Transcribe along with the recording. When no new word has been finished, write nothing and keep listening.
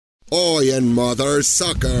Hoy en Mother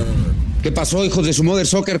Soccer. ¿Qué pasó, hijos de su Mother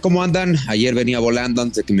Soccer? ¿Cómo andan? Ayer venía volando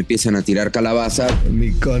antes de que me empiecen a tirar calabaza.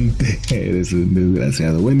 Mi Conte, eres un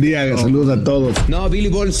desgraciado. Buen día, saludos a todos. No, Billy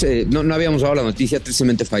Balls, no habíamos dado la noticia,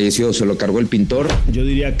 tristemente falleció, se lo cargó el pintor. Yo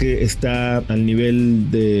diría que está al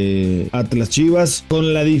nivel de Atlas Chivas,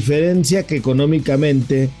 con la diferencia que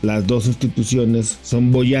económicamente las dos instituciones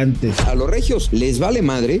son bollantes. A los regios les vale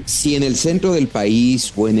madre si en el centro del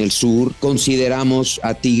país o en el sur consideramos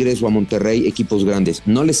a Tigres o a Monterrey equipos grandes.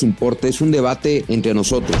 No les importa. Es un debate entre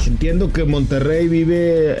nosotros. Entiendo que Monterrey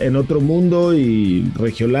vive en otro mundo y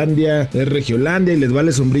Regiolandia es Regiolandia y les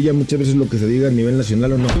vale sombrilla muchas veces lo que se diga a nivel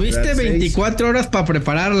nacional o no. Tuviste 24 horas para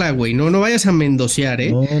prepararla, güey. No vayas a mendocear,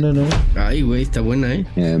 ¿eh? No. Ay, güey, está buena, ¿eh?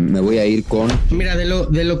 Me voy a ir con... Mira, de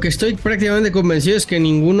lo que estoy prácticamente convencido es que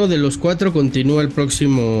ninguno de los cuatro continúa el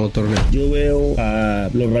próximo torneo. Yo veo a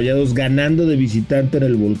los Rayados ganando de visitante en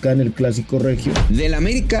el Volcán, el Clásico regio. Del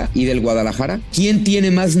América y del Guadalajara, ¿quién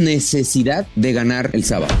tiene más necesidad de ganar el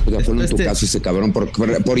sábado? Ponlo en tu caso ese cabrón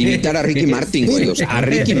por imitar a Ricky Martin, güey. O sea, a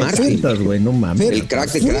Ricky Martin. No mames. El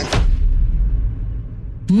crack de crack.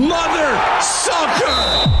 Mother Soccer.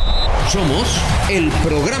 Somos el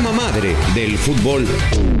programa madre del fútbol.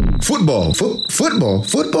 Football?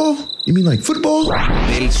 You mean like football?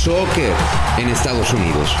 Del soccer en Estados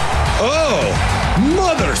Unidos. Oh,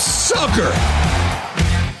 Mother Soccer.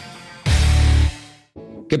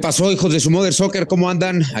 ¿Qué pasó, hijos de su Mother Soccer? ¿Cómo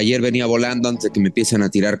andan? Ayer venía volando antes de que me empiecen a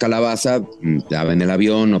tirar calabaza. Estaba en el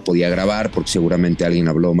avión, no podía grabar porque seguramente alguien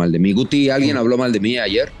habló mal de mí. Guti, ¿alguien habló mal de mí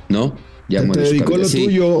ayer? ¿No? Ya te dedicó lo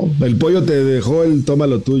tuyo. El pollo te dejó el toma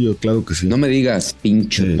lo tuyo, claro que sí. No me digas,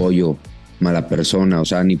 pinche pollo, mala persona, o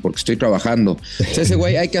sea, ni porque estoy trabajando. O sea, ese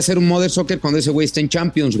güey, hay que hacer un Mother Soccer cuando ese güey esté en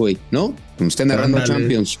Champions, güey, ¿no? Cuando esté narrando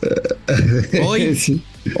Champions. Hoy. Sí.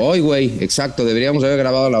 Hoy, güey, exacto, deberíamos haber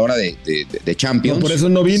grabado a la hora de Champions. No, por eso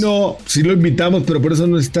no vino, sí lo invitamos, pero por eso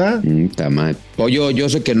no está. Está mal. Pollo, yo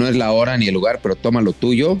sé que no es la hora ni el lugar, pero toma lo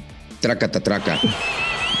tuyo, traca.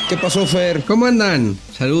 ¿Qué pasó, Fer? ¿Cómo andan?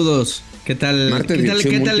 Saludos. ¿Qué tal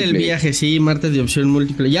el viaje? Sí, martes de opción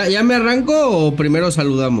múltiple. ¿Ya me arranco o primero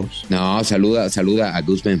saludamos? No, saluda a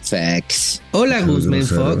Guzmán Fox. Hola, Guzmán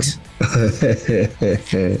Fox.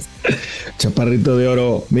 Chaparrito de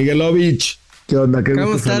oro. Miguelovich. ¿Qué onda?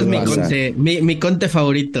 ¿Cómo estás, mi Conte? Mi Conte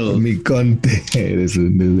favorito. Mi Conte, eres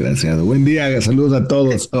un desgraciado. Buen día, saludos a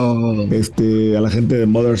todos. A la gente de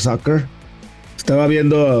Mother Soccer. Estaba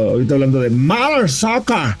viendo, ahorita hablando de Mother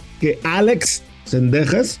Soccer, que Alex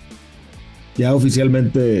Zendejas ya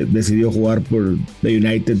oficialmente decidió jugar por the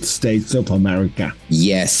United States of America.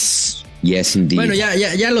 Yes, indeed. Bueno,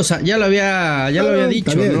 ya lo había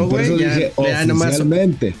dicho, bien, ¿no, güey? Ya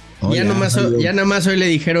oficialmente. Ya nada más hoy le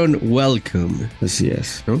dijeron welcome. Así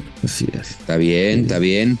es, ¿no? Así es. Está bien.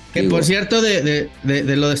 Que por cierto, de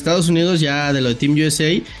lo de Estados Unidos, ya de lo de Team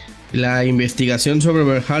USA, la investigación sobre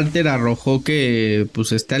Berhalter arrojó que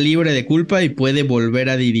pues está libre de culpa y puede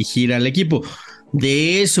volver a dirigir al equipo.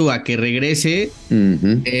 De eso a que regrese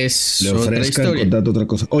es le otra historia. Contrato, otra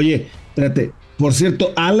cosa. Oye, espérate. Por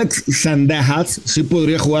cierto, Alex Zendejas sí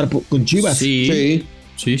podría jugar con Chivas. Sí.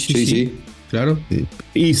 Claro. Sí.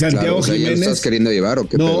 Y Santiago Jiménez. ¿Ya lo estás queriendo llevar o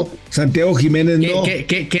qué? No, pedo? Santiago Jiménez no.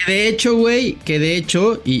 Que de hecho, güey,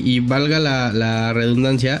 y valga la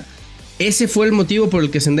redundancia, ese fue el motivo por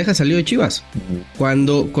el que Zendejas salió de Chivas.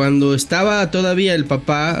 Cuando estaba todavía el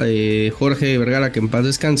papá, Jorge Vergara, que en paz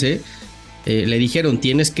descanse, le dijeron,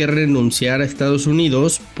 tienes que renunciar a Estados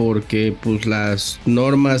Unidos porque pues las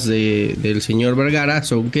normas del señor Vergara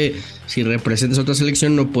son que si representas a otra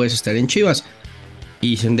selección no puedes estar en Chivas.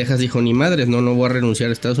 Y Zendejas dijo, ni madres, no voy a renunciar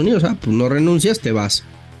a Estados Unidos. Pues no renuncias, te vas.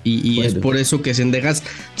 Y bueno, es por eso que Zendejas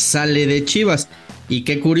sale de Chivas. Y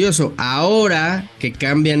qué curioso, ahora que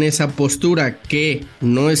cambian esa postura que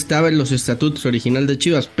no estaba en los estatutos original de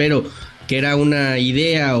Chivas, pero que era una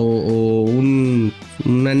idea o un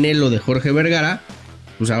anhelo de Jorge Vergara,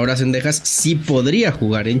 pues ahora Zendejas sí podría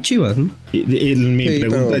jugar en Chivas, ¿no? Mi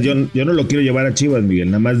pregunta, pero... yo no lo quiero llevar a Chivas, Miguel,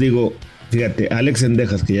 nada más digo, fíjate, Alex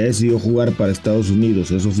Zendejas, que ya decidió jugar para Estados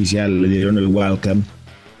Unidos, es oficial, le dieron el welcome,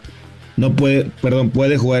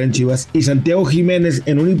 puede jugar en Chivas, y Santiago Jiménez,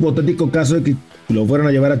 en un hipotético caso de que lo fueran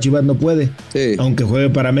a llevar a Chivas, no puede, aunque juegue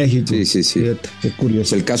para México. Sí. Fíjate, qué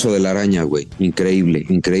curioso. Es el caso de la araña, güey. Increíble.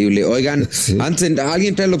 Oigan, antes,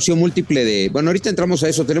 alguien trae la opción múltiple de... Bueno, ahorita entramos a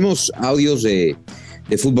eso. Tenemos audios de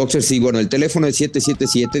Footboxer. Sí, bueno, el teléfono es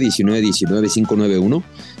 777-1919-591.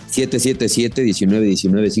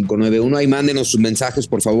 777-1919-591. Ahí mándenos sus mensajes,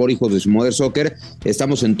 por favor, hijos de su Mother Soccer.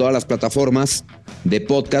 Estamos en todas las plataformas de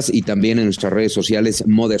podcast y también en nuestras redes sociales.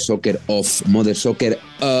 Mother Soccer Off.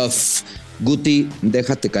 Guti,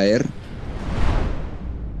 déjate caer.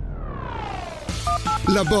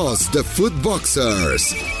 La voz de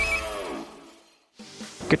Footboxers.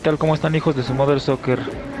 ¿Qué tal? ¿Cómo están, hijos de su Mother Soccer?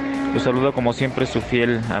 Los saluda como siempre su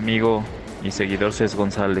fiel amigo y seguidor Cés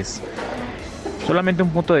González. Solamente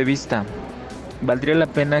un punto de vista. Valdría la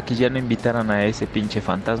pena que ya no invitaran a ese pinche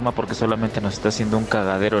fantasma porque solamente nos está haciendo un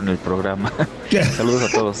cagadero en el programa. Saludos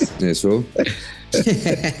a todos. Eso.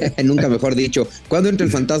 Nunca mejor dicho. ¿Cuándo entra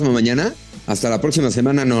el fantasma? ¿Mañana? Hasta la próxima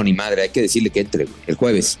semana. No, ni madre. Hay que decirle que entre el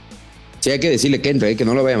jueves. Sí, hay que decirle que entre, que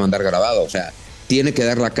no lo vaya a mandar grabado. O sea, tiene que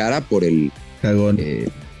dar la cara por el... Cagón.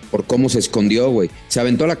 Por cómo se escondió, güey. Se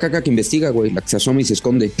aventó la caca que investiga, güey. La que se asoma y se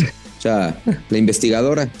esconde. O sea, la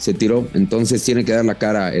investigadora se tiró. Entonces tiene que dar la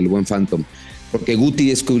cara el buen Phantom. Porque Guti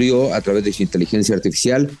descubrió a través de su inteligencia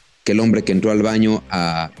artificial que el hombre que entró al baño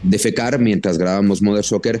a defecar mientras grabamos Mother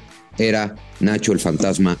Soccer era Nacho el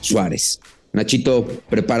Fantasma Suárez. Nachito,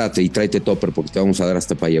 prepárate y tráete topper porque te vamos a dar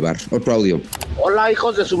hasta para llevar. Otro audio. Hola,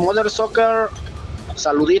 hijos de su Mother Soccer.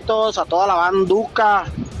 Saluditos a toda la banduca.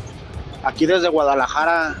 Aquí desde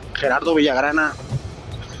Guadalajara, Gerardo Villagrana.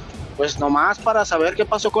 Pues nomás para saber qué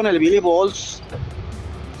pasó con el Billy Balls.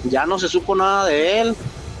 Ya no se supo nada de él.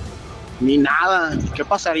 Ni nada. ¿Qué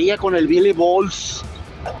pasaría con el Billy Balls?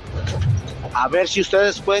 A ver si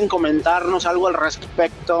ustedes pueden comentarnos algo al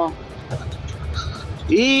respecto.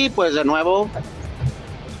 Y pues de nuevo,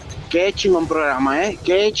 qué chingón programa,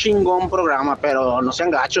 qué chingón programa. Pero no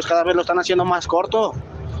sean gachos, cada vez lo están haciendo más corto.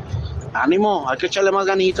 Ánimo, hay que echarle más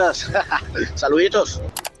ganitas. Saluditos.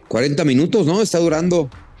 40 minutos, ¿no? Está durando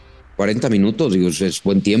 40 minutos, digo, es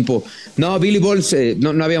buen tiempo. No, Billy Balls,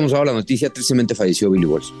 no habíamos dado la noticia, tristemente falleció Billy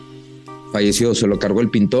Balls. Falleció, se lo cargó el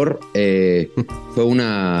pintor. Fue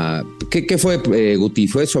una... ¿Qué fue, Guti?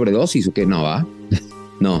 ¿Fue sobredosis o qué? No, ¿va?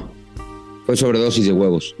 No. Fue sobredosis de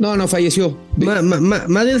huevos. No, falleció.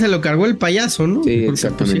 Más bien se lo cargó el payaso, ¿no? Sí, porque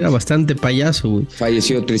exactamente. Pues era bastante payaso, güey.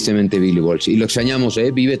 Falleció tristemente Billy Balls. Y lo extrañamos,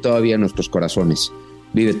 vive todavía en nuestros corazones.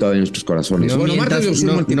 Vive todavía en nuestros corazones. No,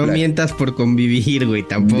 no mientas por convir, güey,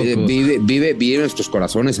 tampoco. Vive en nuestros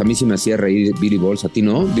corazones. A mí sí me hacía reír Billy Balls. ¿A ti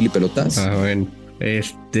no? ¿Billy Pelotas? Ah, bueno.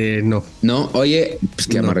 No. No, oye, pues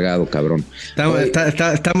qué amargado, cabrón.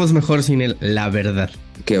 Estamos mejor sin él, la verdad.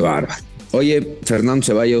 Qué bárbaro. Oye, Fernando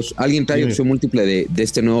Ceballos, ¿alguien trae opción múltiple de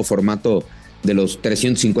este nuevo formato de los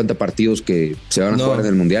 350 partidos que se van a jugar en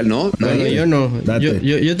el Mundial? No, yo no.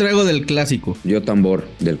 Yo traigo del Clásico. Yo tambor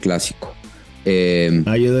del Clásico. Yo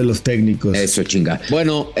de los técnicos. Eso, chinga.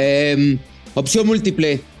 Bueno, opción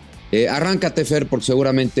múltiple. Arráncate, Fer, porque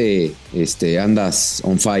seguramente andas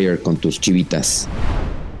on fire con tus chivitas.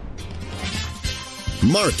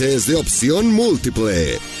 Martes de opción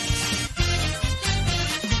múltiple.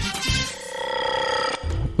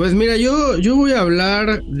 Pues mira, yo voy a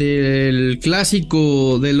hablar del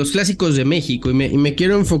clásico, de los clásicos de México y me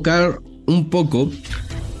quiero enfocar un poco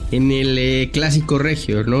en el clásico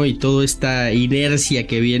regio, ¿no? Y toda esta inercia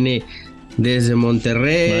que viene desde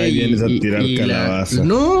Monterrey. Ahí vienes a tirar calabaza.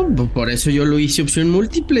 No, por eso yo lo hice opción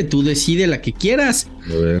múltiple. Tú decide la que quieras.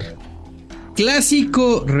 A ver.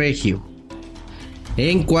 Clásico regio.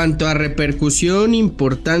 En cuanto a repercusión,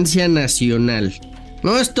 importancia nacional.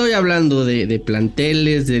 No estoy hablando de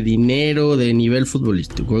planteles, de dinero, de nivel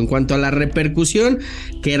futbolístico. En cuanto a la repercusión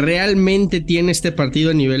que realmente tiene este partido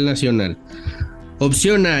a nivel nacional.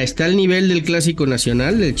 Opción A, está al nivel del Clásico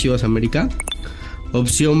Nacional, del Chivas América.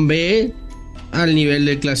 Opción B, al nivel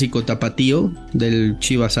del Clásico Tapatío, del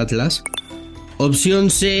Chivas Atlas. Opción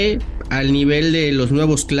C, al nivel de los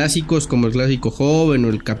nuevos clásicos como el Clásico Joven o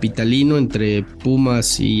el Capitalino entre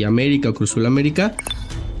Pumas y América o Cruz Azul América.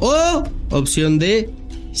 O opción D,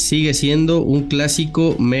 sigue siendo un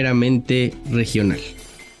clásico meramente regional.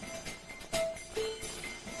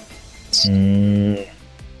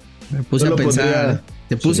 Me puse a pensar.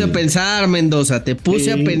 Te puse a pensar, Mendoza. Te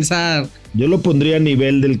puse a pensar. Yo lo pondría a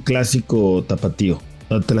nivel del Clásico Tapatío,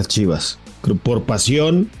 ante las Chivas. Creo por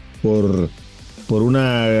pasión, por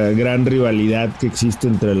una gran rivalidad que existe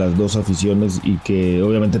entre las dos aficiones y que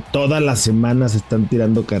obviamente todas las semanas están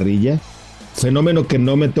tirando carrilla. Fenómeno que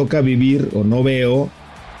no me toca vivir o no veo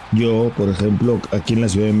yo, por ejemplo, aquí en la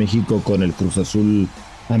Ciudad de México con el Cruz Azul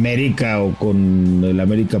América o con el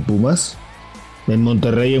América Pumas. En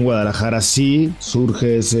Monterrey y en Guadalajara sí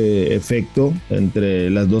surge ese efecto entre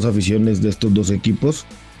las dos aficiones de estos dos equipos.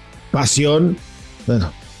 Pasión,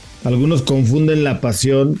 bueno, algunos confunden la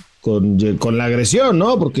pasión con la agresión,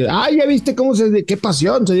 ¿no? Porque, ya viste qué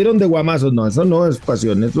pasión, se dieron de guamazos. No, eso no es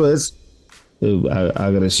pasión, eso es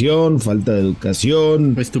agresión, falta de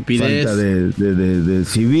educación, estupidez, falta de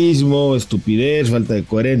civismo, estupidez, falta de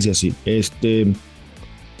coherencia, sí.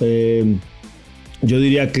 Yo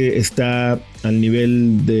diría que está al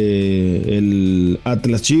nivel de el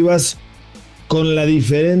Atlas Chivas con la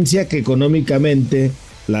diferencia que económicamente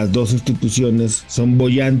las dos instituciones son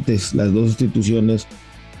bollantes, las dos instituciones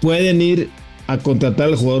pueden ir a contratar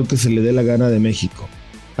al jugador que se le dé la gana de México.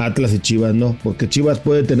 Atlas y Chivas no, porque Chivas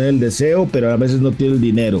puede tener el deseo, pero a veces no tiene el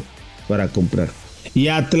dinero para comprar. Y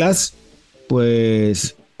Atlas,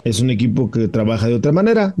 pues es un equipo que trabaja de otra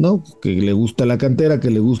manera, ¿no? Que le gusta la cantera, que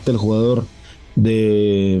le gusta el jugador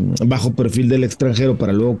de bajo perfil del extranjero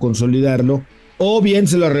para luego consolidarlo, o bien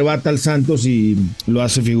se lo arrebata al Santos y lo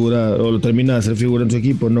hace figura, o lo termina de hacer figura en su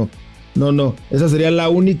equipo. No. Esa sería la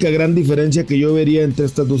única gran diferencia que yo vería entre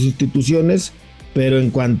estas dos instituciones. Pero en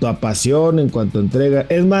cuanto a pasión, en cuanto a entrega,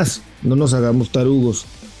 es más, no nos hagamos tarugos.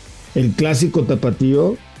 El clásico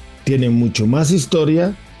tapatío tiene mucho más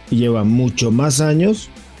historia y lleva mucho más años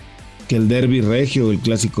que el derbi regio, el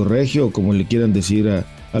clásico regio, o como le quieran decir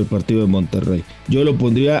al partido de Monterrey. Yo lo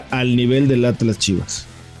pondría al nivel del Atlas Chivas.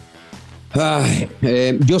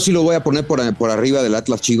 Yo sí lo voy a poner por arriba del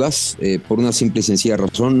Atlas Chivas, por una simple y sencilla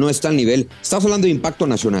razón. No está al nivel. Estás hablando de impacto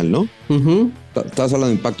nacional, ¿no? Uh-huh. Estás hablando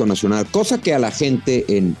de impacto nacional, cosa que a la gente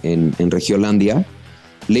en Regiolandia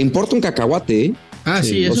le importa un cacahuate, ¿eh?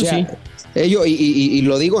 Sí, eso sí. Y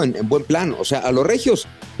lo digo en buen plan. O sea, a los regios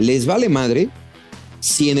les vale madre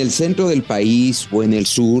si en el centro del país o en el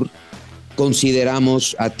sur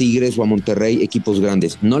consideramos a Tigres o a Monterrey equipos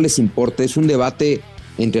grandes. No les importa, es un debate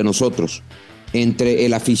entre nosotros, entre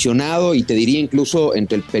el aficionado y te diría incluso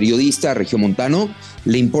entre el periodista regiomontano,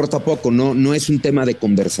 le importa poco, no es un tema de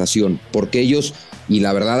conversación, porque ellos, y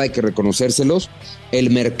la verdad hay que reconocérselos,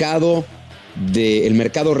 el mercado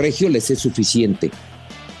regio les es suficiente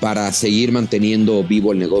para seguir manteniendo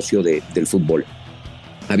vivo el negocio del fútbol.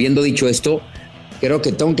 Habiendo dicho esto, creo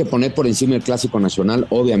que tengo que poner por encima el Clásico Nacional,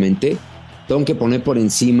 obviamente, tengo que poner por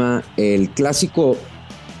encima el Clásico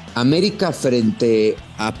América frente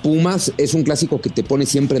a Pumas. Es un clásico que te pone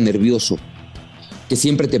siempre nervioso, que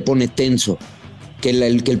siempre te pone tenso, que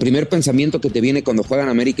el primer pensamiento que te viene cuando juegan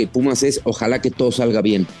América y Pumas es ojalá que todo salga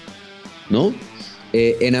bien, ¿no?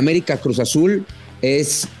 En América Cruz Azul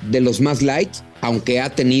es de los más light, aunque ha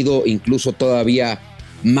tenido incluso todavía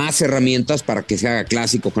más herramientas para que se haga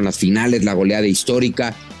clásico con las finales, la goleada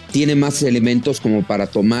histórica, tiene más elementos como para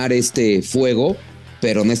tomar este fuego,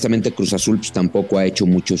 pero honestamente Cruz Azul pues, tampoco ha hecho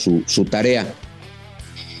mucho su tarea.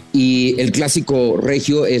 Y el clásico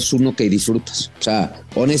regio es uno que disfrutas. O sea,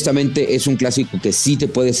 honestamente es un clásico que sí te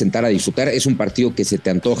puedes sentar a disfrutar, es un partido que se te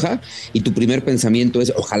antoja y tu primer pensamiento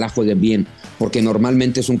es ojalá jueguen bien, porque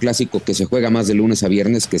normalmente es un clásico que se juega más de lunes a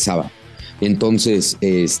viernes que sábado. Entonces,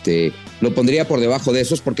 lo pondría por debajo de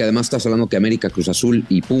esos, porque además estás hablando que América, Cruz Azul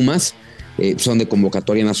y Pumas son de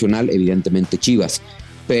convocatoria nacional, evidentemente Chivas.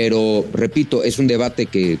 Pero, repito, es un debate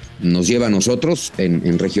que nos lleva a nosotros,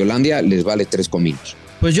 en Regiolandia, les vale 3 cominos.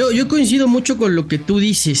 Pues yo coincido mucho con lo que tú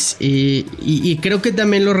dices, y creo que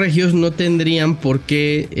también los regios no tendrían por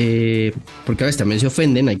qué, porque a veces también se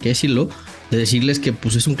ofenden, hay que decirlo, de decirles que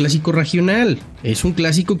pues es un clásico regional, es un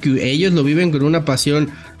clásico que ellos lo viven con una pasión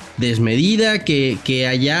desmedida, que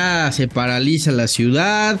allá se paraliza la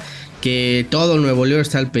ciudad, que todo Nuevo León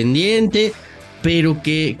está al pendiente, pero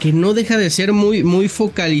que no deja de ser muy, muy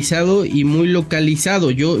focalizado y muy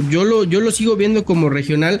localizado. Yo lo sigo viendo como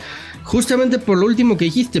regional, justamente por lo último que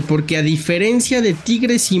dijiste, porque a diferencia de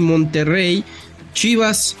Tigres y Monterrey,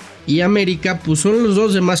 Chivas y América, pues son los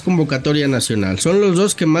dos de más convocatoria nacional, son los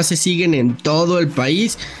dos que más se siguen en todo el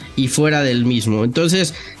país y fuera del mismo.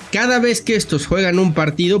 Entonces, cada vez que estos juegan un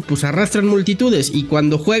partido, pues arrastran multitudes, y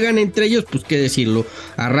cuando juegan entre ellos, pues qué decirlo,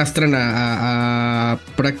 arrastran a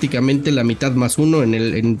prácticamente la mitad más uno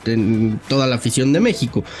en toda la afición de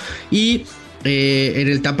México. Y en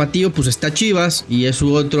el tapatío pues está Chivas y es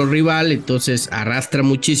su otro rival, entonces arrastra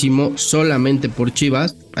muchísimo solamente por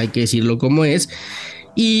Chivas, hay que decirlo como es.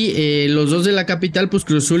 Y los dos de la capital, pues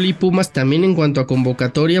Cruz Azul y Pumas, también en cuanto a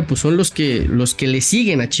convocatoria, pues son los que le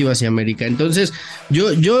siguen a Chivas y América. Entonces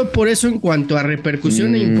yo por eso, en cuanto a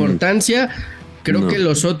repercusión e importancia, creo que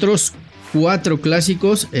los otros 4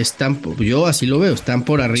 clásicos están, yo así lo veo, están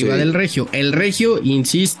por arriba del regio. El regio,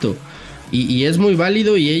 insisto, y es muy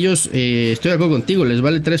válido, y ellos, estoy de acuerdo contigo, les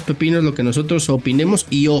vale 3 pepinos lo que nosotros opinemos,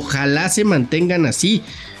 y ojalá se mantengan así.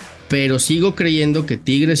 Pero sigo creyendo que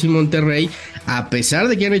Tigres y Monterrey, a pesar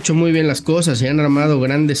de que han hecho muy bien las cosas y han armado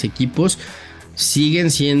grandes equipos, siguen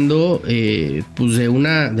siendo pues de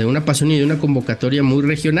una pasión y de una convocatoria muy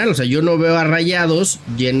regional. O sea, yo no veo a Rayados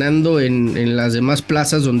llenando en las demás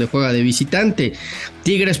plazas donde juega de visitante.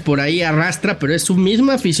 Tigres por ahí arrastra, pero es su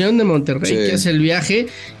misma afición de Monterrey que hace el viaje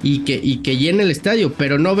y que llena el estadio.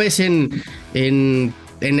 Pero no ves en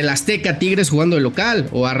el Azteca Tigres jugando de local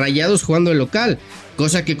o a Rayados jugando de local.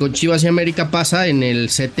 cosa que con Chivas y América pasa en el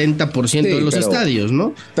 70% de los estadios,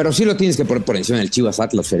 ¿no? Pero sí lo tienes que poner por encima del Chivas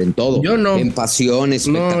Atlas, Fer, en todo. Yo no. En pasión,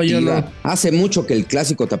 expectativa. No, yo no. Hace mucho que el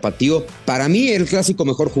clásico tapatío, para mí, el clásico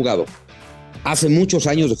mejor jugado. Hace muchos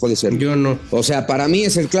años dejó de ser. Yo no. O sea, para mí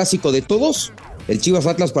es el clásico de todos. El Chivas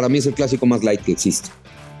Atlas para mí es el clásico más light que existe.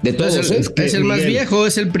 De todos, es el más viejo,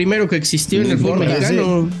 es el primero que existió en el fútbol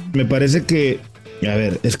mexicano. Me parece que, a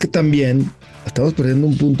ver, es que también estamos perdiendo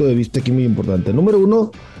un punto de vista aquí muy importante. Número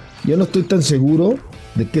uno, yo no estoy tan seguro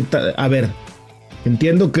de qué a ver,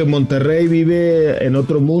 entiendo que Monterrey vive en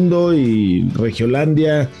otro mundo y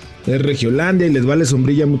Regiolandia es Regiolandia y les vale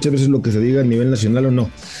sombrilla muchas veces lo que se diga a nivel nacional o no.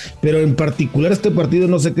 Pero en particular este partido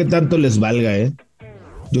no sé qué tanto les valga,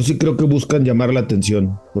 Yo sí creo que buscan llamar la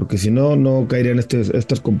atención, porque si no, no caerían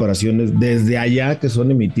estas comparaciones desde allá que son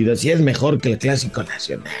emitidas. Y es mejor que el Clásico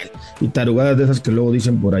Nacional. Y tarugadas de esas que luego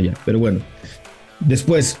dicen por allá. Pero bueno,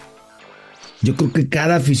 después, yo creo que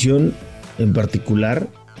cada afición en particular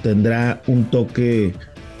tendrá un toque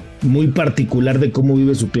muy particular de cómo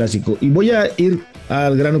vive su clásico. Y voy a ir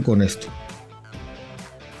al grano con esto.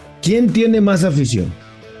 ¿Quién tiene más afición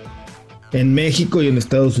en México y en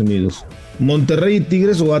Estados Unidos? ¿Monterrey y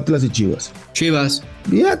Tigres o Atlas y Chivas? Chivas.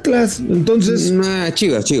 Y Atlas, entonces...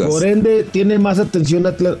 Chivas. Por ende, tiene más atención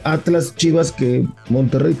Atlas Chivas que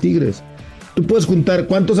Monterrey Tigres. Tú puedes juntar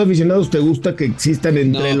cuántos aficionados te gusta que existan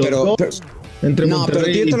entre los dos. Entre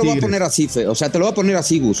Monterrey pero yo te lo voy a Tigres. poner así, Fe. O sea, te lo voy a poner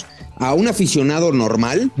así, Gus. A un aficionado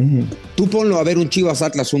normal, tú ponlo a ver un Chivas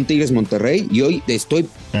Atlas, un Tigres Monterrey, y hoy estoy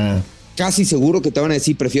casi seguro que te van a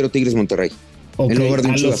decir prefiero Tigres Monterrey. Okay, en lugar de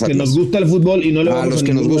un a Chivas los que Atlas. nos gusta el fútbol y no le vamos a los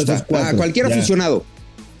que nos gusta. A cualquier aficionado.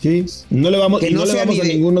 Sí, no le vamos, que no le vamos a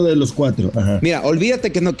ninguno de los cuatro. Ajá. Mira,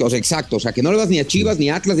 olvídate que no, o sea, exacto, o sea, que no le vas ni a Chivas, ni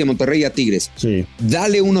a Atlas, ni a Monterrey, ni a Tigres. Sí.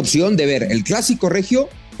 Dale una opción de ver el clásico regio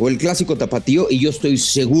o el clásico tapatío, y yo estoy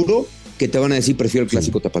seguro que te van a decir prefiero el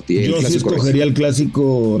clásico tapatío. Yo sí escogería el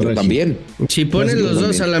clásico regio. Yo también. Si ponen los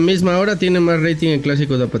dos a la misma hora, tiene más rating el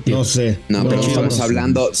clásico tapatío. No sé. No, pero estamos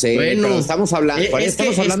hablando, pero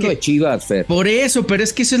estamos hablando, de Chivas, Fer. Por eso, pero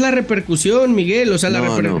es que esa es la repercusión, Miguel. O sea, la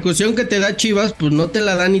repercusión que te da Chivas, pues no te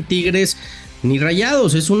la da ni Tigres ni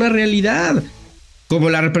Rayados, es una realidad. Como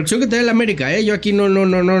la repercusión que te da el América, yo aquí no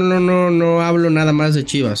hablo nada más de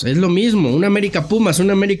Chivas. Es lo mismo, un América Pumas,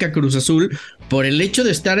 un América Cruz Azul, por el hecho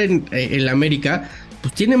de estar en la América,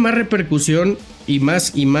 pues tiene más repercusión y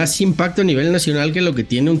más impacto a nivel nacional que lo que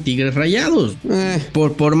tiene un Tigres Rayados.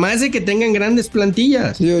 Por más de que tengan grandes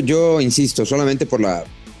plantillas. Yo insisto, solamente por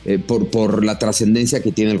la trascendencia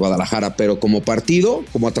que tiene el Guadalajara, pero como partido,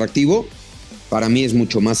 como atractivo, para mí es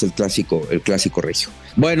mucho más el clásico regio.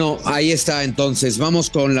 Bueno, ahí está entonces. Vamos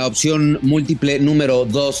con la opción múltiple número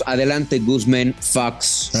 2. Adelante, Guzmán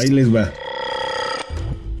Fox. Ahí les va.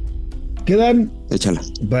 Quedan, échala,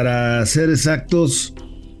 para ser exactos,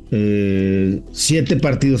 7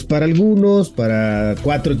 partidos para algunos, para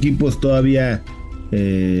 4 equipos todavía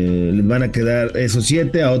les van a quedar esos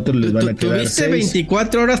 7, a otros les van a quedar 6. Tuviste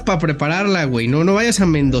 24 horas para prepararla, güey. No vayas a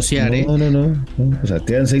mendocear, No. O sea,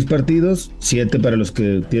 quedan 6 partidos, 7 para los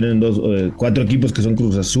que tienen 4 equipos que son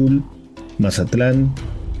Cruz Azul, Mazatlán,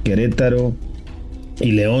 Querétaro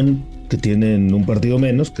y León, que tienen un partido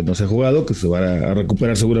menos, que no se ha jugado, que se van a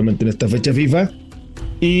recuperar seguramente en esta fecha FIFA.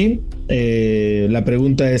 Y la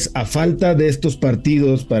pregunta es, a falta de estos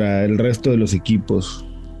partidos para el resto de los equipos,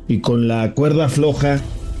 y con la cuerda floja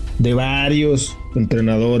de varios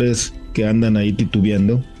entrenadores que andan ahí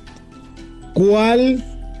titubeando, ¿cuál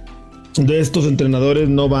de estos entrenadores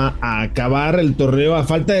no va a acabar el torneo a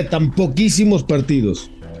falta de tan poquísimos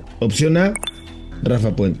partidos? Opción A,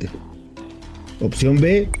 Rafa Puente. Opción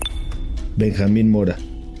B, Benjamín Mora.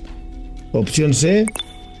 Opción C,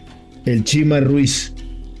 el Chima Ruiz.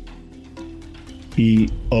 Y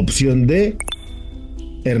opción D,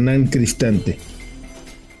 Hernán Cristante.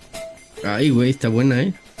 Ay, güey, está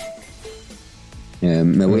buena,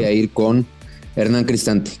 me voy a ir con Hernán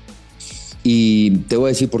Cristante. Y te voy a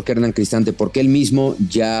decir por qué Hernán Cristante, porque él mismo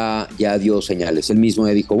ya dio señales. Él mismo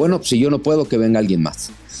me dijo, bueno, pues si yo no puedo, que venga alguien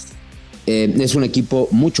más. Es un equipo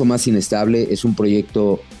mucho más inestable, es un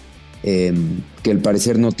proyecto que al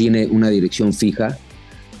parecer no tiene una dirección fija,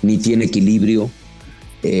 ni tiene equilibrio,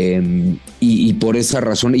 y por esa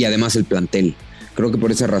razón, y además el plantel, creo que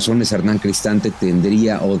por esas razones Hernán Cristante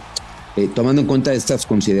tendría, tomando en cuenta estas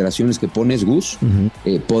consideraciones que pones, Gus,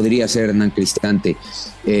 podría ser Hernán Cristante.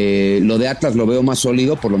 Lo de Atlas lo veo más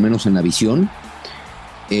sólido, por lo menos en la visión.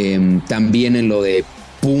 También en lo de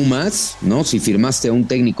Pumas, ¿no? Si firmaste a un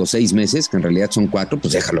técnico 6 meses, que en realidad son 4,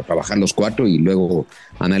 pues déjalo trabajar los 4 y luego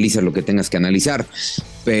analiza lo que tengas que analizar.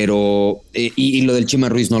 Pero, y lo del Chima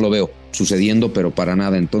Ruiz no lo veo sucediendo, pero para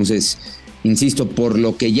nada. Entonces, insisto, por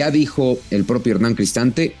lo que ya dijo el propio Hernán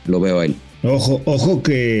Cristante, lo veo a él. Ojo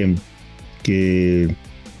que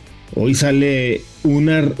hoy sale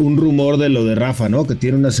un rumor de lo de Rafa, ¿no? Que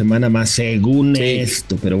tiene una semana más según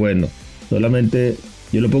esto, pero bueno, solamente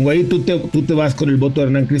yo lo pongo ahí, tú te vas con el voto de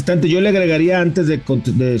Hernán Cristante. Yo le agregaría antes de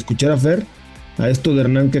escuchar a Fer, a esto de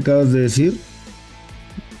Hernán que acabas de decir,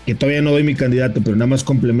 que todavía no doy mi candidato, pero nada más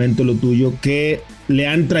complemento lo tuyo, que le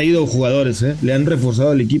han traído jugadores, le han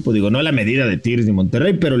reforzado el equipo, digo, no a la medida de Tigres ni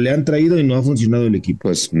Monterrey, pero le han traído y no ha funcionado el equipo.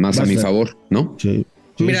 Pues más a mi favor, ¿no? Sí.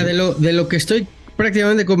 Mira, sí. de lo que estoy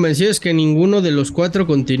prácticamente convencido es que ninguno de los 4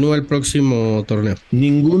 continúa el próximo torneo.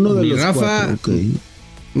 Ninguno de Ni los Rafa, 4, okay.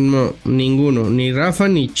 No, ninguno, ni Rafa,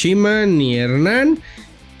 ni Chima, ni Hernán,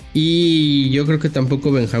 y yo creo que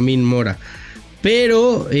tampoco Benjamín Mora.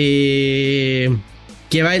 Pero que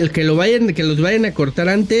los vayan a cortar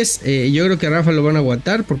antes, yo creo que a Rafa lo van a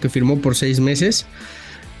aguantar porque firmó por 6 meses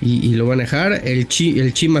y lo van a dejar. El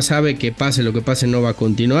Chima sabe que pase lo que pase no va a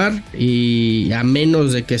continuar, y a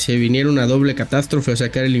menos de que se viniera una doble catástrofe, o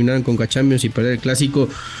sea, quedar eliminado en Conca Champions y perder el Clásico,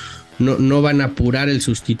 no van a apurar el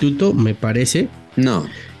sustituto, me parece. No.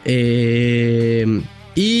 Pues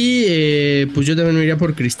yo también me iría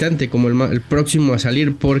por Cristante como el próximo a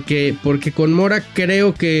salir, porque con Mora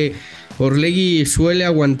creo que Orlegui suele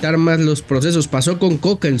aguantar más los procesos. Pasó con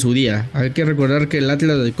Coca en su día. Hay que recordar que el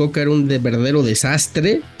Atlas de Coca era un verdadero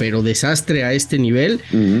desastre, pero desastre a este nivel.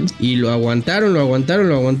 Uh-huh. Y lo aguantaron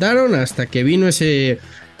hasta que vino ese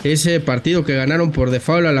partido que ganaron por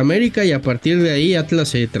default al América, y a partir de ahí Atlas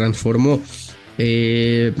se transformó.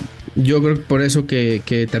 Yo creo que por eso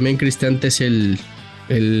que también Cristante es el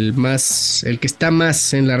que está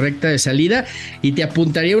más en la recta de salida. Y te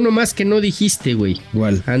apuntaría uno más que no dijiste, güey.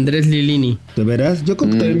 ¿Cuál? Andrés Lilini. ¿De veras? Yo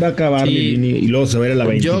creo que también va a acabar Lilini y luego se va a ir a la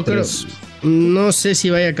 23. Yo creo, no sé si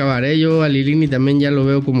vaya a acabar, Yo a Lilini también ya lo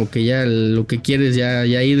veo como que ya lo que quiere es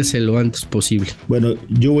ya irse lo antes posible. Bueno,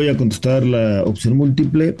 yo voy a contestar la opción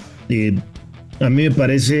múltiple. A mí me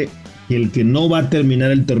parece que el que no va a terminar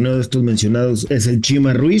el torneo de estos mencionados es el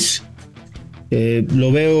Chima Ruiz.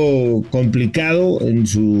 Lo veo complicado en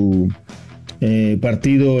su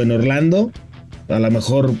partido en Orlando. A lo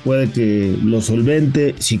mejor puede que lo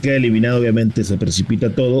solvente. Si queda eliminado, obviamente se precipita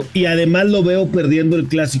todo. Y además lo veo perdiendo el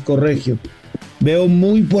Clásico Regio. Veo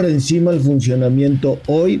muy por encima el funcionamiento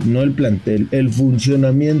hoy, no el plantel, el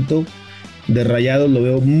funcionamiento de Rayados lo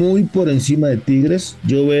veo muy por encima de Tigres.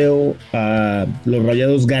 Yo veo a los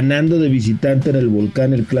Rayados ganando de visitante en el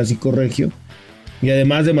Volcán el Clásico Regio, y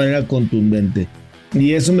además de manera contundente.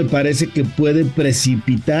 Y eso me parece que puede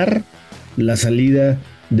precipitar la salida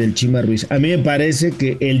del Chima Ruiz. A mí me parece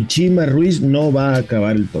que el Chima Ruiz no va a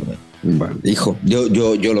acabar el torneo. Bueno, hijo, yo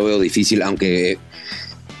lo veo difícil, aunque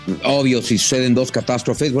obvio, si suceden 2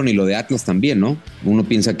 catástrofes, bueno, y lo de Atlas también, ¿no? Uno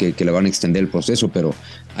piensa que le van a extender el proceso, pero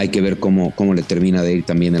hay que ver cómo le termina de ir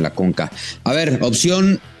también en la Conca. A ver,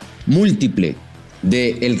 opción múltiple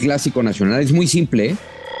del Clásico Nacional. Es muy simple, ¿eh?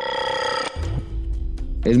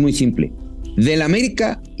 Es muy simple. Del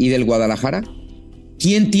América y del Guadalajara,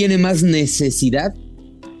 ¿quién tiene más necesidad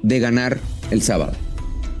de ganar el sábado?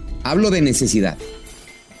 Hablo de necesidad.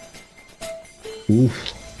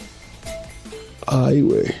 Ay,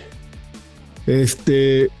 güey.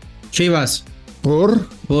 Chivas.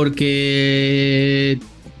 Porque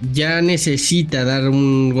ya necesita dar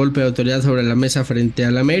un golpe de autoridad sobre la mesa frente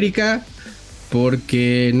al América,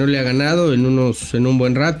 porque no le ha ganado en un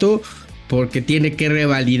buen rato, porque tiene que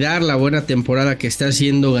revalidar la buena temporada que está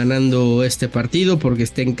haciendo ganando este partido, porque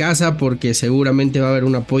está en casa, porque seguramente va a haber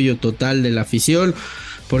un apoyo total de la afición,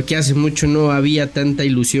 porque hace mucho no había tanta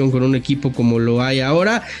ilusión con un equipo como lo hay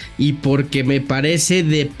ahora, y porque me parece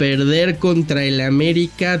de perder contra el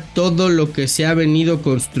América todo lo que se ha venido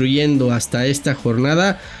construyendo hasta esta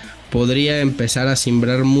jornada podría empezar a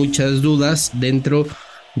sembrar muchas dudas dentro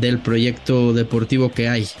del proyecto deportivo que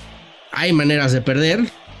hay. Hay maneras de perder,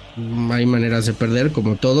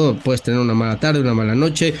 como todo. Puedes tener una mala tarde, una mala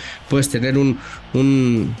noche, puedes tener un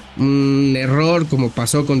error como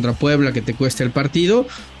pasó contra Puebla que te cuesta el partido,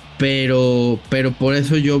 pero por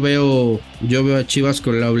eso yo veo a Chivas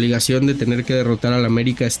con la obligación de tener que derrotar al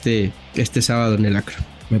América este sábado en el Akron.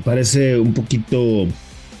 Me parece un poquito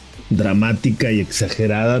dramática y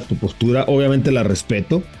exagerada tu postura, obviamente la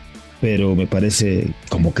respeto, pero me parece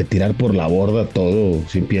como que tirar por la borda todo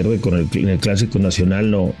si pierde en el Clásico Nacional.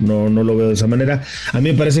 No lo veo de esa manera. A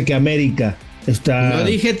mí me parece que América está... No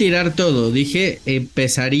dije tirar todo, dije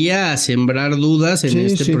empezaría a sembrar dudas en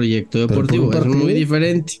este proyecto deportivo. Es muy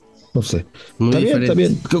diferente. No sé. Está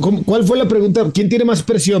bien. ¿Cuál fue la pregunta? ¿Quién tiene más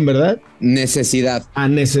presión, verdad? Necesidad.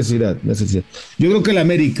 Necesidad. Yo creo que el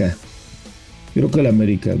América. Creo que el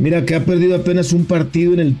América. Mira que ha perdido apenas un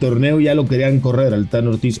partido en el torneo, ya lo querían correr al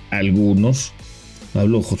Tano Ortiz, algunos.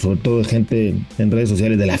 Hablo sobre todo de gente en redes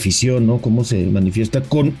sociales, de la afición, ¿no? Cómo se manifiesta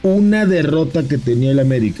con una derrota que tenía el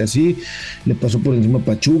América. Sí, le pasó por encima a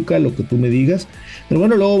Pachuca, lo que tú me digas. Pero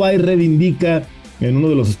bueno, luego va y reivindica en uno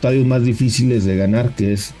de los estadios más difíciles de ganar,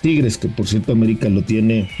 que es Tigres, que por cierto América lo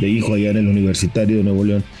tiene de hijo allá en el Universitario de Nuevo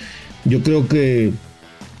León. Yo creo que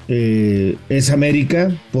es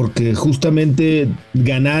América, porque justamente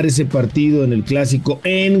ganar ese partido en el Clásico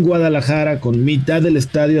en Guadalajara con mitad del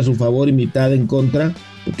estadio a su favor y mitad en contra,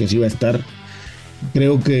 porque así va a estar,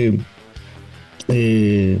 creo que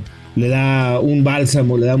le da un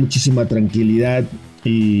bálsamo, le da muchísima tranquilidad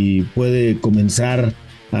y puede comenzar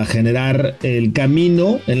a generar el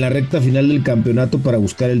camino en la recta final del campeonato para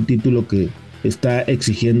buscar el título que está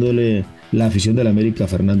exigiéndole la afición del América a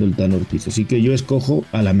Fernando el Tano Ortiz. Así que yo escojo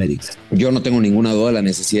al América. Yo no tengo ninguna duda de las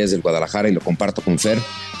necesidades del Guadalajara y lo comparto con Fer.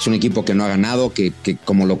 Es un equipo que no ha ganado, que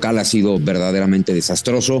como local ha sido verdaderamente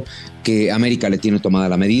desastroso, que América le tiene tomada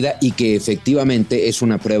la medida y que efectivamente es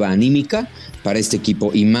una prueba anímica para este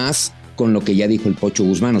equipo, y más con lo que ya dijo el Pocho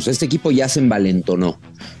Guzmán. O sea, este equipo ya se envalentonó.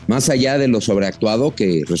 Más allá de lo sobreactuado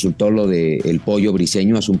que resultó lo del Pollo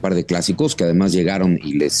Briseño hace un par de clásicos, que además llegaron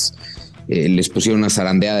y les pusieron una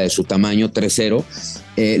zarandeada de su tamaño, 3-0.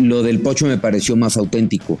 Lo del Pocho me pareció más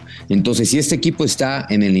auténtico. Entonces, si este equipo está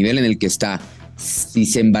en el nivel en el que está, si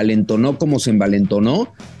se envalentonó como se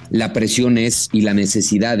envalentonó, la presión es y la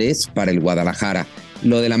necesidad es para el Guadalajara.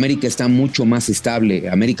 Lo del América está mucho más estable.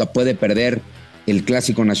 América puede perder el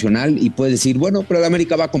Clásico Nacional y puede decir, bueno, pero el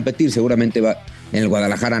América va a competir, seguramente va. En el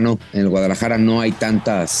Guadalajara no. En el Guadalajara no hay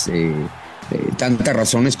tantas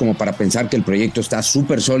razones como para pensar que el proyecto está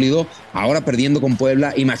súper sólido. Ahora perdiendo con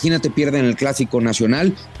Puebla, imagínate, pierden el Clásico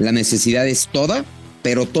Nacional, la necesidad es toda,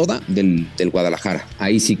 pero toda del Guadalajara.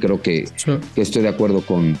 Ahí sí creo que estoy de acuerdo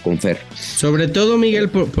con Fer. Sobre todo, Miguel,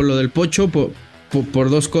 por lo del Pocho, por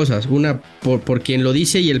dos cosas. Una, por quien lo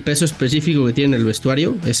dice y el peso específico que tiene en el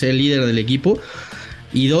vestuario, es el líder del equipo.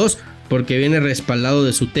 Y dos, porque viene respaldado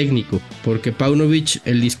de su técnico, porque Paunovic,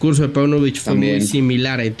 el discurso de Paunovic fue también muy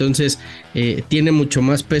similar, entonces tiene mucho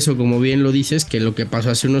más peso, como bien lo dices, que lo que pasó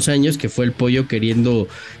hace unos años, que fue el Pollo queriendo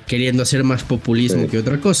hacer más populismo que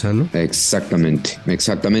otra cosa, ¿no? Exactamente.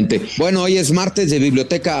 Bueno, hoy es martes de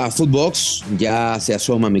Biblioteca Footbox, ya se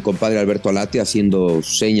asoma mi compadre Alberto Alate haciendo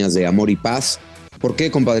señas de amor y paz. ¿Por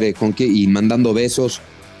qué, compadre? ¿Con qué? Y mandando besos.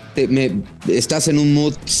 ¿Estás en un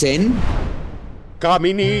mood zen?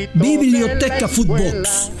 Caminito Biblioteca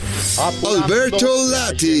Footbox. Alberto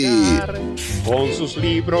Lati. Con sus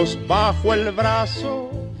libros bajo el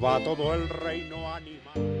brazo va todo el reino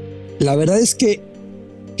animal. La verdad es que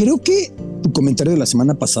creo que tu comentario de la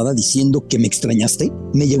semana pasada diciendo que me extrañaste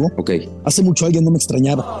me llegó. Okay. Hace mucho alguien no me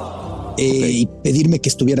extrañaba. Y pedirme que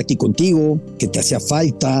estuviera aquí contigo, que te hacía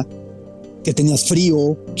falta, que tenías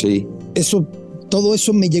frío. Sí. Todo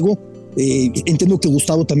eso me llegó. Entiendo que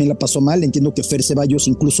Gustavo también la pasó mal, entiendo que Fer Ceballos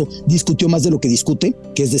incluso discutió más de lo que discute,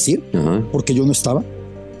 que es decir, porque yo no estaba.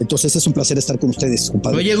 Entonces es un placer estar con ustedes,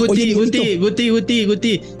 compadre. Oye,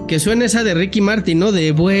 Guti, que suena esa de Ricky Martin, ¿no?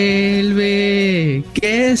 Devuelve,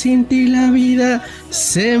 que sin ti la vida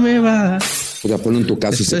se me va. O sea, ponlo en tu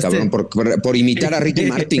caso ese cabrón por imitar a Ricky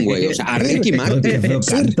Martin, güey. O sea, a Ricky Martin.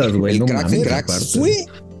 Cantas, güey. El crack de cracks.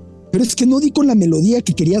 Pero es que no di con la melodía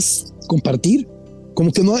que querías compartir.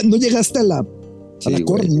 Como que no llegaste a la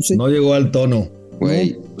acorde, no sé. No llegó al tono.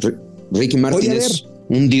 Güey, Ricky Martin es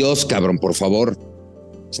un dios, cabrón, por favor.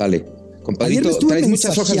 Sale. Compadrito, traes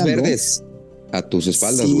muchas hojas verdes a tus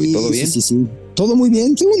espaldas, güey. ¿Todo bien? Sí. Todo muy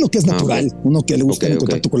bien. Sí, uno que es natural. Okay. Uno que le gusta el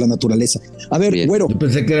contacto con la naturaleza. A ver, bien. Güero. Yo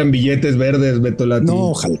pensé que eran billetes verdes, Beto Lati.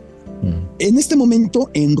 No, ojalá. En este momento,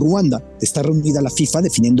 en Ruanda, está reunida la FIFA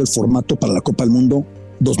definiendo el formato para la Copa del Mundo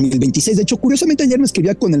 2026. De hecho, curiosamente ayer me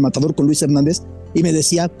escribía con el matador, con Luis Hernández, y me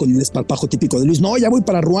decía con el desparpajo típico de Luis, no, ya voy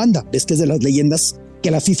para Ruanda. Ves que es de las leyendas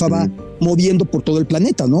que la FIFA va moviendo por todo el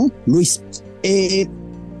planeta, ¿no? Luis,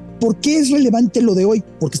 ¿por qué es relevante lo de hoy?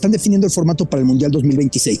 Porque están definiendo el formato para el Mundial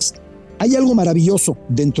 2026. Hay algo maravilloso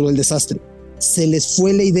dentro del desastre. Se les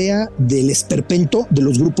fue la idea del esperpento de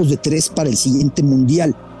los grupos de 3 para el siguiente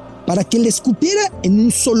Mundial. Para que les cupiera en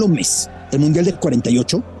un solo mes el Mundial de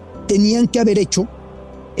 48, tenían que haber hecho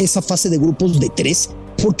esa fase de grupos de 3.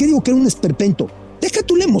 ¿Por qué digo que era un esperpento? Deja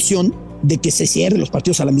tú la emoción de que se cierren los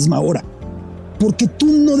partidos a la misma hora, porque tú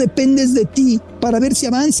no dependes de ti para ver si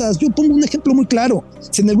avanzas. Yo pongo un ejemplo muy claro.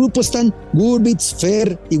 Si en el grupo están Gurbitz,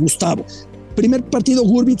 Fer y Gustavo, primer partido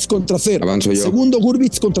Gurbitz contra Fer, avanzo yo. Segundo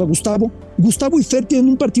Gurbitz contra Gustavo. Gustavo y Fer tienen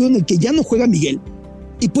un partido en el que ya no juega Miguel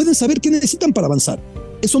y pueden saber qué necesitan para avanzar.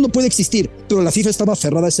 Eso no puede existir, pero la FIFA estaba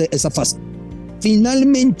aferrada a esa fase.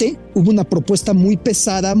 Finalmente hubo una propuesta muy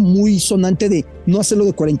pesada, muy sonante de no hacerlo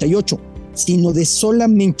de 48, sino de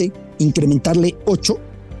solamente incrementarle 8,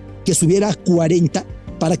 que subiera a 40,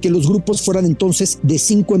 para que los grupos fueran entonces de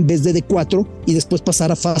 5 en vez de 4 y después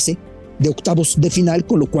pasar a fase de octavos de final,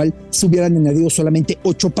 con lo cual se hubieran añadido solamente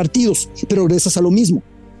 8 partidos. Pero regresas a lo mismo,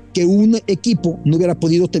 que un equipo no hubiera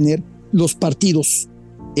podido tener los partidos,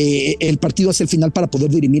 el partido hacia el final para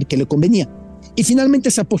poder dirimir qué le convenía. Y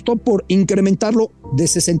finalmente se apostó por incrementarlo de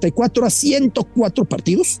 64 a 104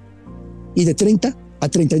 partidos y de 30 a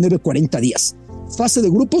 39, 40 días. Fase de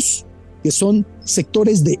grupos, que son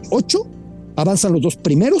sectores de 8, avanzan los 2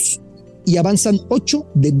 primeros y avanzan 8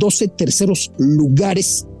 de 12 terceros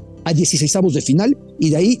lugares a 16avos de final,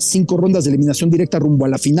 y de ahí 5 rondas de eliminación directa rumbo a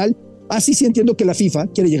la final. Así sí entiendo que la FIFA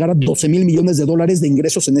quiere llegar a $12,000 millones de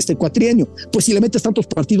ingresos en este cuatrienio. Pues si le metes tantos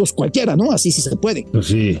partidos cualquiera, ¿no? Así sí se puede. Pues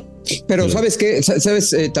sí. Pero ¿sabes qué?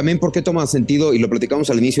 ¿Sabes también por qué toma sentido? Y lo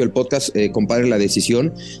platicamos al inicio del podcast, compadre, la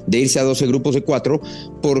decisión de irse a 12 grupos de 4,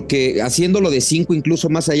 porque haciéndolo de 5, incluso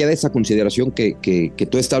más allá de esa consideración que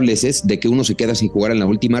tú estableces, de que uno se queda sin jugar en la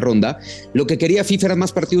última ronda, lo que quería FIFA era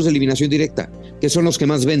más partidos de eliminación directa, que son los que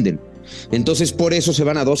más venden. Entonces, por eso se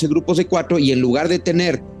van a 12 grupos de 4, y en lugar de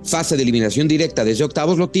tener fase de eliminación directa desde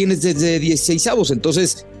octavos, lo tienes desde 16avos.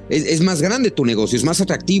 Entonces, es más grande tu negocio, es más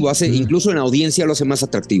atractivo, incluso en audiencia lo hace más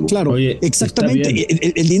atractivo. Claro, oye, exactamente.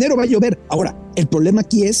 El dinero va a llover. Ahora, el problema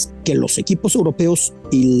aquí es que los equipos europeos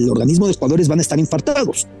y el organismo de jugadores van a estar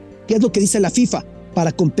infartados. ¿Qué es lo que dice la FIFA?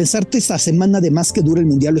 Para compensarte esa semana de más que dura el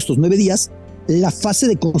mundial, estos 9 días, la fase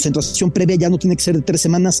de concentración previa ya no tiene que ser de 3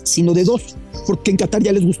 semanas, sino de 2, porque en Qatar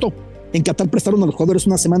ya les gustó. En Qatar prestaron a los jugadores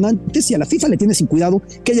una semana antes y a la FIFA le tiene sin cuidado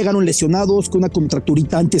que llegaron lesionados, que una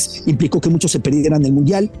contracturita antes implicó que muchos se perdieran el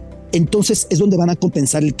mundial. Entonces es donde van a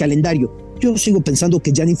compensar el calendario. Yo sigo pensando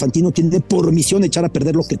que Gianni Infantino tiene por misión echar a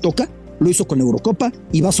perder lo que toca. Lo hizo con Eurocopa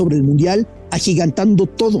y va sobre el mundial agigantando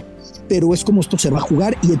todo. Pero es como esto se va a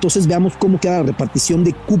jugar, y entonces veamos cómo queda la repartición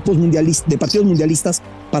de cupos mundialistas, de partidos mundialistas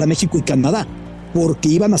para México y Canadá, porque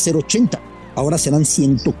iban a ser 80. Ahora serán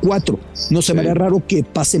 104. No se me haría raro que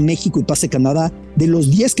pase México y pase Canadá. De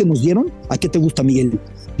los 10 que nos dieron, ¿a qué te gusta, Miguel?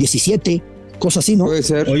 17, cosas así, ¿no? Puede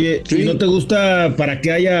ser. Oye, ¿y no te gusta para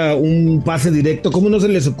que haya un pase directo? ¿Cómo no se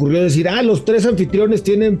les ocurrió decir, los 3 anfitriones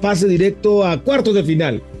tienen pase directo a cuartos de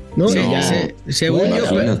final? ¿No? Sí, según yo,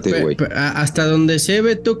 hasta donde sé,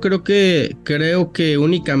 Beto, creo que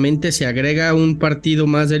únicamente se agrega un partido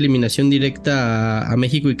más de eliminación directa a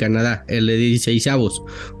México y Canadá, el de 16avos.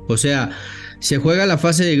 O sea, se juega la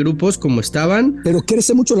fase de grupos como estaban. Pero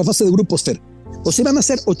crece mucho la fase de grupos, Fer. O sea, van a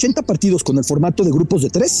ser 80 partidos con el formato de grupos de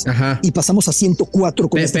 3. Ajá. Y pasamos a 104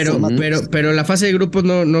 con este formato. Pero la fase de grupos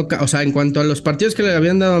no, o sea, en cuanto a los partidos que le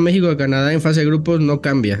habían dado a México y a Canadá en fase de grupos no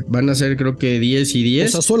cambia. Van a ser, creo que 10 y 10.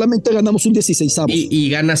 O sea, solamente ganamos un 16avos. Y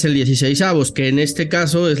ganas el 16avos, que en este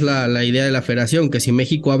caso es la idea de la federación, que si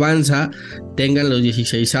México avanza, tengan los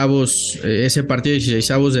 16avos, ese partido de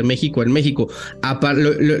 16avos de México en México.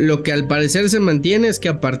 Lo que al parecer se mantiene es que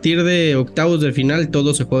a partir de octavos de final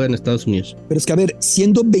todo se juega en Estados Unidos. Pero es que, a ver,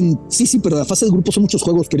 siendo 20, sí, pero la fase de grupos son muchos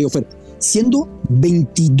juegos, querido Fer. Siendo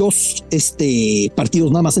 22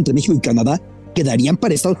 partidos nada más entre México y Canadá, quedarían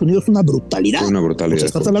para Estados Unidos una brutalidad. Una brutalidad. O sea,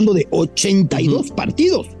 estás hablando de 82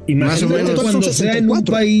 partidos. Y más o menos cuando sea en un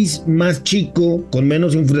país más chico, con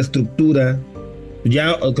menos infraestructura,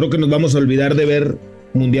 ya creo que nos vamos a olvidar de ver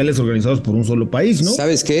mundiales organizados por un solo país, ¿no?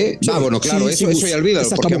 ¿Sabes qué? Sí, bueno, claro, sí, eso ya olvídalo,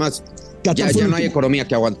 porque además ya no hay economía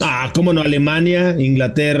que aguante. Cómo no, Alemania,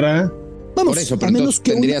 Inglaterra. Vamos, eso, a menos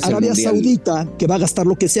que Arabia Saudita, que va a gastar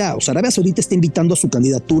lo que sea. O sea, Arabia Saudita está invitando a su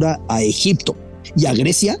candidatura a Egipto y a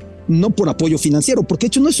Grecia, no por apoyo financiero, porque de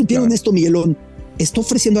hecho no supieron esto, Miguelón. Está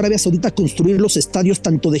ofreciendo a Arabia Saudita construir los estadios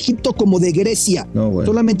tanto de Egipto como de Grecia.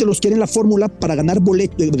 Solamente los quieren la fórmula para ganar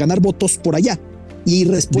votos por allá. Y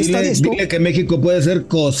respuesta de esto. Dile que México puede ser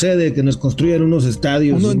co-sede, que nos construyan unos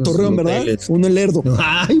estadios. Uno en Torreón, ¿verdad? Uno en Lerdo.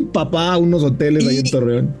 Ay, papá, unos hoteles ahí en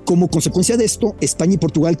Torreón. Como consecuencia de esto, España y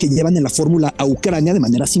Portugal, que llevan en la fórmula a Ucrania de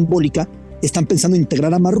manera simbólica, están pensando en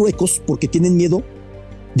integrar a Marruecos porque tienen miedo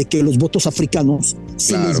de que los votos africanos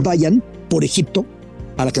se les vayan por Egipto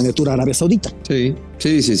a la candidatura a Arabia Saudita. Sí.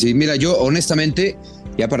 Mira, yo honestamente,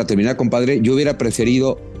 ya para terminar, compadre, yo hubiera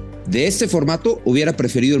preferido, de este formato, hubiera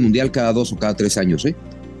preferido el mundial cada 2 o cada 3 años, ¿eh?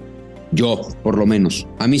 Yo, por lo menos.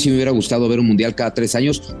 A mí sí me hubiera gustado ver un mundial cada 3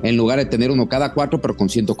 años en lugar de tener uno cada 4, pero con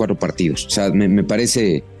 104 partidos. O sea, me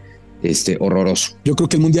parece horroroso. Yo creo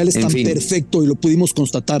que el mundial es tan perfecto y lo pudimos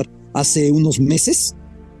constatar hace unos meses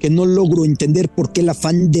que no logro entender por qué el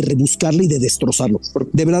afán de rebuscarlo y de destrozarlo.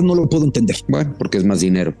 De verdad no lo puedo entender. Bueno, porque es más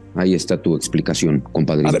dinero. Ahí está tu explicación,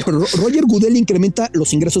 compadrito. A ver, pero Roger Goodell incrementa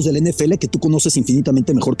los ingresos del NFL, que tú conoces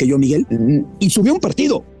infinitamente mejor que yo, Miguel, y subió un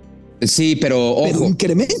partido. Sí, pero ojo. Pero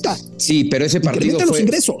incrementa. Sí, pero ese partido incrementa los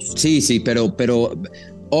ingresos. Sí, pero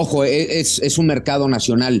ojo, es un mercado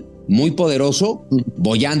nacional muy poderoso,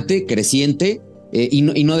 boyante, creciente, y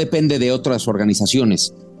no depende de otras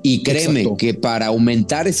organizaciones. Y créeme que para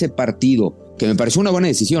aumentar ese partido, que me pareció una buena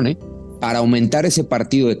decisión, para aumentar ese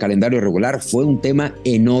partido de calendario regular fue un tema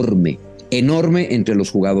enorme entre los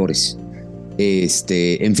jugadores.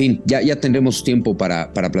 En fin, ya tendremos tiempo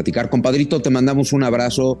para platicar. Compadrito, te mandamos un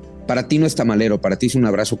abrazo. Para ti no es tamalero, para ti es un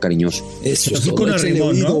abrazo cariñoso. Eso es con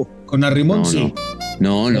arrimón, ¿no? Con arrimón, sí.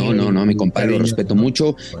 No, mi compadre, lo respeto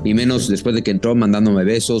mucho, y menos después de que entró mandándome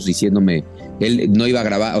besos, diciéndome, él no iba a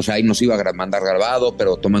grabar, o sea, ahí nos iba a mandar grabado,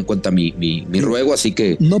 pero toma en cuenta mi ruego, así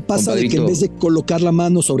que... No pasa de que en vez de colocar la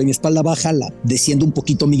mano sobre mi espalda baja, la desciendo un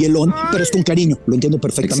poquito Miguelón, pero es con cariño, lo entiendo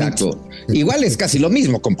perfectamente. Exacto. Igual es casi lo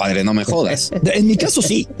mismo, compadre, no me jodas. En mi caso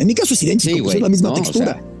sí, es idéntico, sí, pues es la misma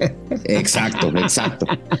textura. O sea, exacto.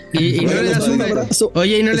 Y no le das un abrazo.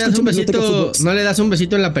 Oye, ¿y no le das un besito? ¿No le das un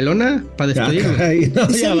besito en la pelona para despedirlo?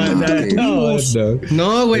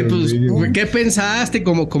 No, güey, pues, ¿qué pensaste?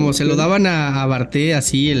 Como se lo daban a Barté,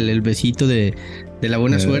 así, el besito de la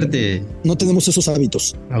buena suerte. No tenemos esos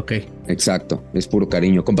hábitos. Ok. Exacto, es puro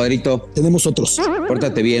cariño. Compadrito. Tenemos otros.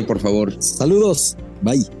 Pórtate bien, por favor. Saludos.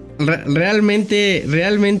 Bye.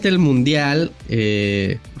 Realmente el mundial,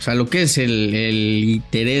 o sea, lo que es el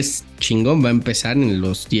interés chingón va a empezar en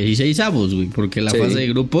los 16avos, güey, porque la fase de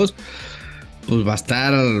grupos, pues va a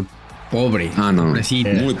estar pobre.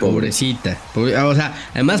 Pobrecita. Muy pobrecita. O sea,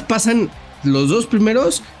 además pasan los 2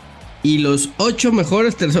 primeros y los 8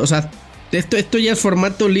 mejores terceros. O sea, esto ya es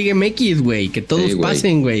formato Liga MX, güey, que todos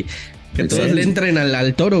pasen, güey. Que todos le entren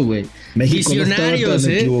al toro, güey. México visionarios, no estaba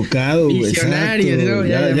tan equivocado, güey. Visionarios, ¿no?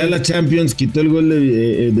 Ya la Champions quitó el gol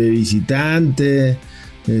de visitante.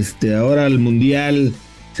 Ahora el Mundial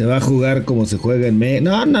se va a jugar como se juega en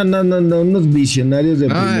México. No, unos visionarios de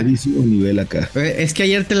primerísimo nivel acá. Es que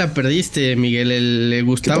ayer te la perdiste, Miguel. El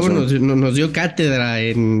Gustavo nos dio cátedra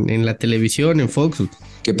en la televisión, en Fox.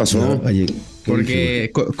 ¿Qué pasó?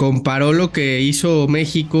 Porque comparó lo que hizo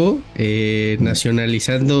México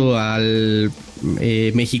nacionalizando al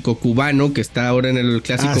México cubano, que está ahora en el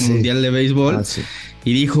Clásico Mundial de Béisbol.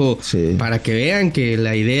 Y dijo, para que vean que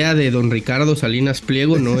la idea de don Ricardo Salinas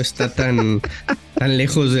Pliego no está tan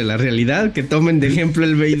lejos de la realidad, que tomen de ejemplo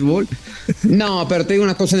el béisbol. No, pero te digo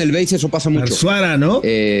una cosa, en el béis eso pasa mucho. Arzuara, ¿no?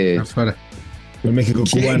 Arzuara. El México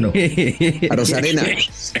cubano. A Rosarena.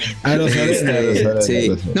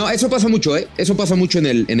 Sí. No, eso pasa mucho, Eso pasa mucho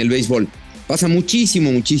en el béisbol. Pasa muchísimo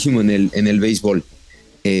en el béisbol.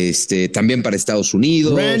 También para Estados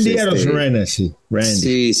Unidos. Randy Rosarena, sí.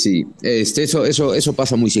 Randy. Sí. Eso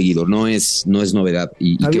pasa muy seguido. No es novedad.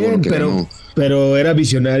 Y qué bien, bueno que ganó. Pero era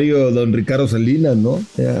visionario don Ricardo Salinas, ¿no?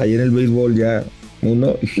 Ahí en el béisbol ya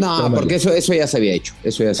uno. No, porque eso ya se había hecho.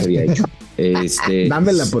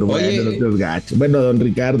 Dámela por bueno, no te gacho. Bueno, don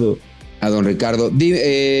Ricardo. A don Ricardo.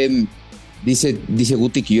 Dice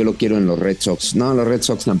Guti que yo lo quiero en los Red Sox. No, los Red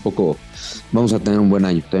Sox tampoco vamos a tener un buen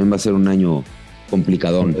año. También va a ser un año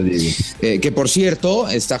complicadón. Que por cierto,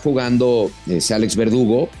 está jugando Alex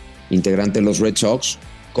Verdugo, integrante de los Red Sox,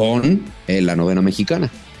 con la novena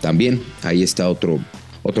mexicana. También ahí está otro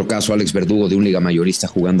caso, Alex Verdugo, de un liga mayorista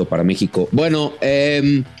jugando para México. Bueno,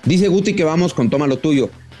 dice Guti que vamos con toma lo tuyo.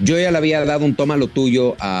 Yo ya le había dado un toma lo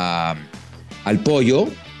tuyo al pollo,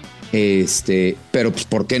 pero pues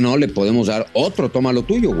 ¿por qué no le podemos dar otro toma lo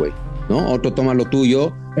tuyo, güey? ¿No? Otro toma lo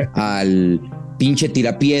tuyo al pinche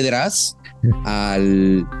tirapiedras,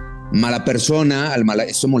 al mala persona,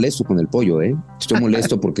 estoy molesto con el pollo, Estoy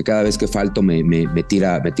molesto porque cada vez que falto me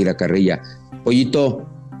tira carrilla. Pollito,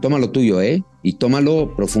 toma lo tuyo, y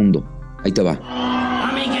tómalo profundo. Ahí te va.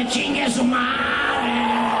 A mí que chingue su madre.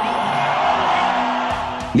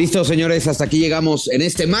 Listo, señores, hasta aquí llegamos en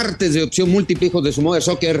este martes de Opción Múltiple, hijos de su Mother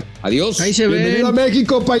Soccer. Adiós. Ahí se ve. Bienvenido a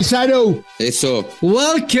México, paisano. Eso.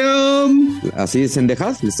 Welcome. ¿Así es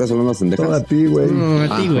Cendejas? ¿Le estás hablando a Cendejas? No, a ti, güey. No,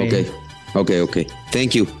 a ti, güey. Ok.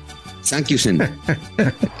 Thank you, Sen.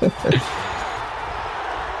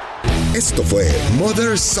 Esto fue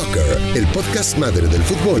Mother Soccer, el podcast madre del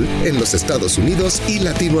fútbol en los Estados Unidos y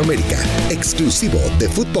Latinoamérica, exclusivo de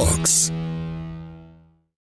Footbox.